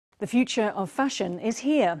The future of fashion is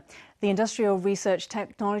here. The Industrial Research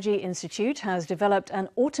Technology Institute has developed an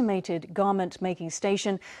automated garment-making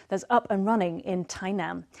station that's up and running in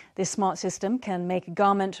Tainan. This smart system can make a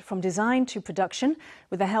garment from design to production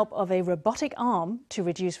with the help of a robotic arm to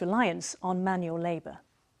reduce reliance on manual labor.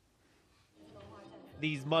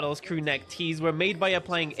 These models' crew neck tees were made by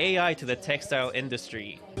applying AI to the textile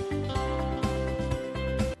industry.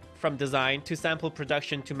 From design to sample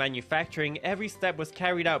production to manufacturing, every step was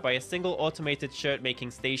carried out by a single automated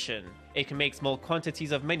shirt-making station. It can make small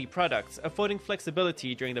quantities of many products, affording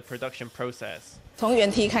flexibility during the production process.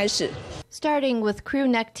 Starting with crew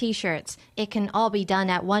neck t-shirts, it can all be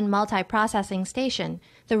done at one multiprocessing station.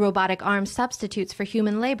 The robotic arm substitutes for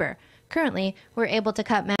human labor. Currently, we're able to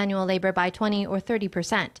cut manual labor by 20 or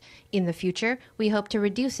 30%. In the future, we hope to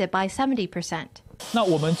reduce it by 70%.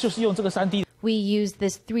 We use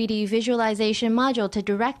this 3D visualization module to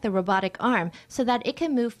direct the robotic arm so that it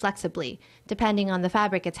can move flexibly. Depending on the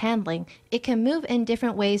fabric it's handling, it can move in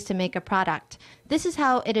different ways to make a product. This is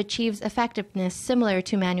how it achieves effectiveness similar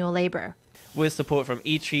to manual labor. With support from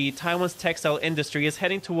ITRI, Taiwan's textile industry is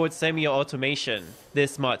heading towards semi-automation.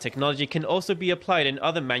 This smart technology can also be applied in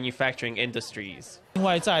other manufacturing industries.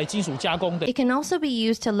 It can also be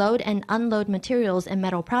used to load and unload materials in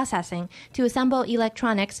metal processing, to assemble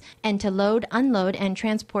electronics, and to load, unload, and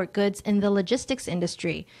transport goods in the logistics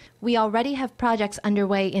industry. We already have projects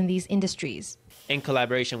underway in these industries. In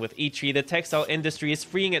collaboration with ITRI, the textile industry is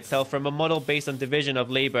freeing itself from a model based on division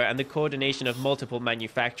of labor and the coordination of multiple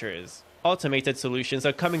manufacturers. Automated solutions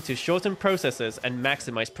are coming to shorten processes and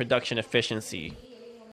maximize production efficiency.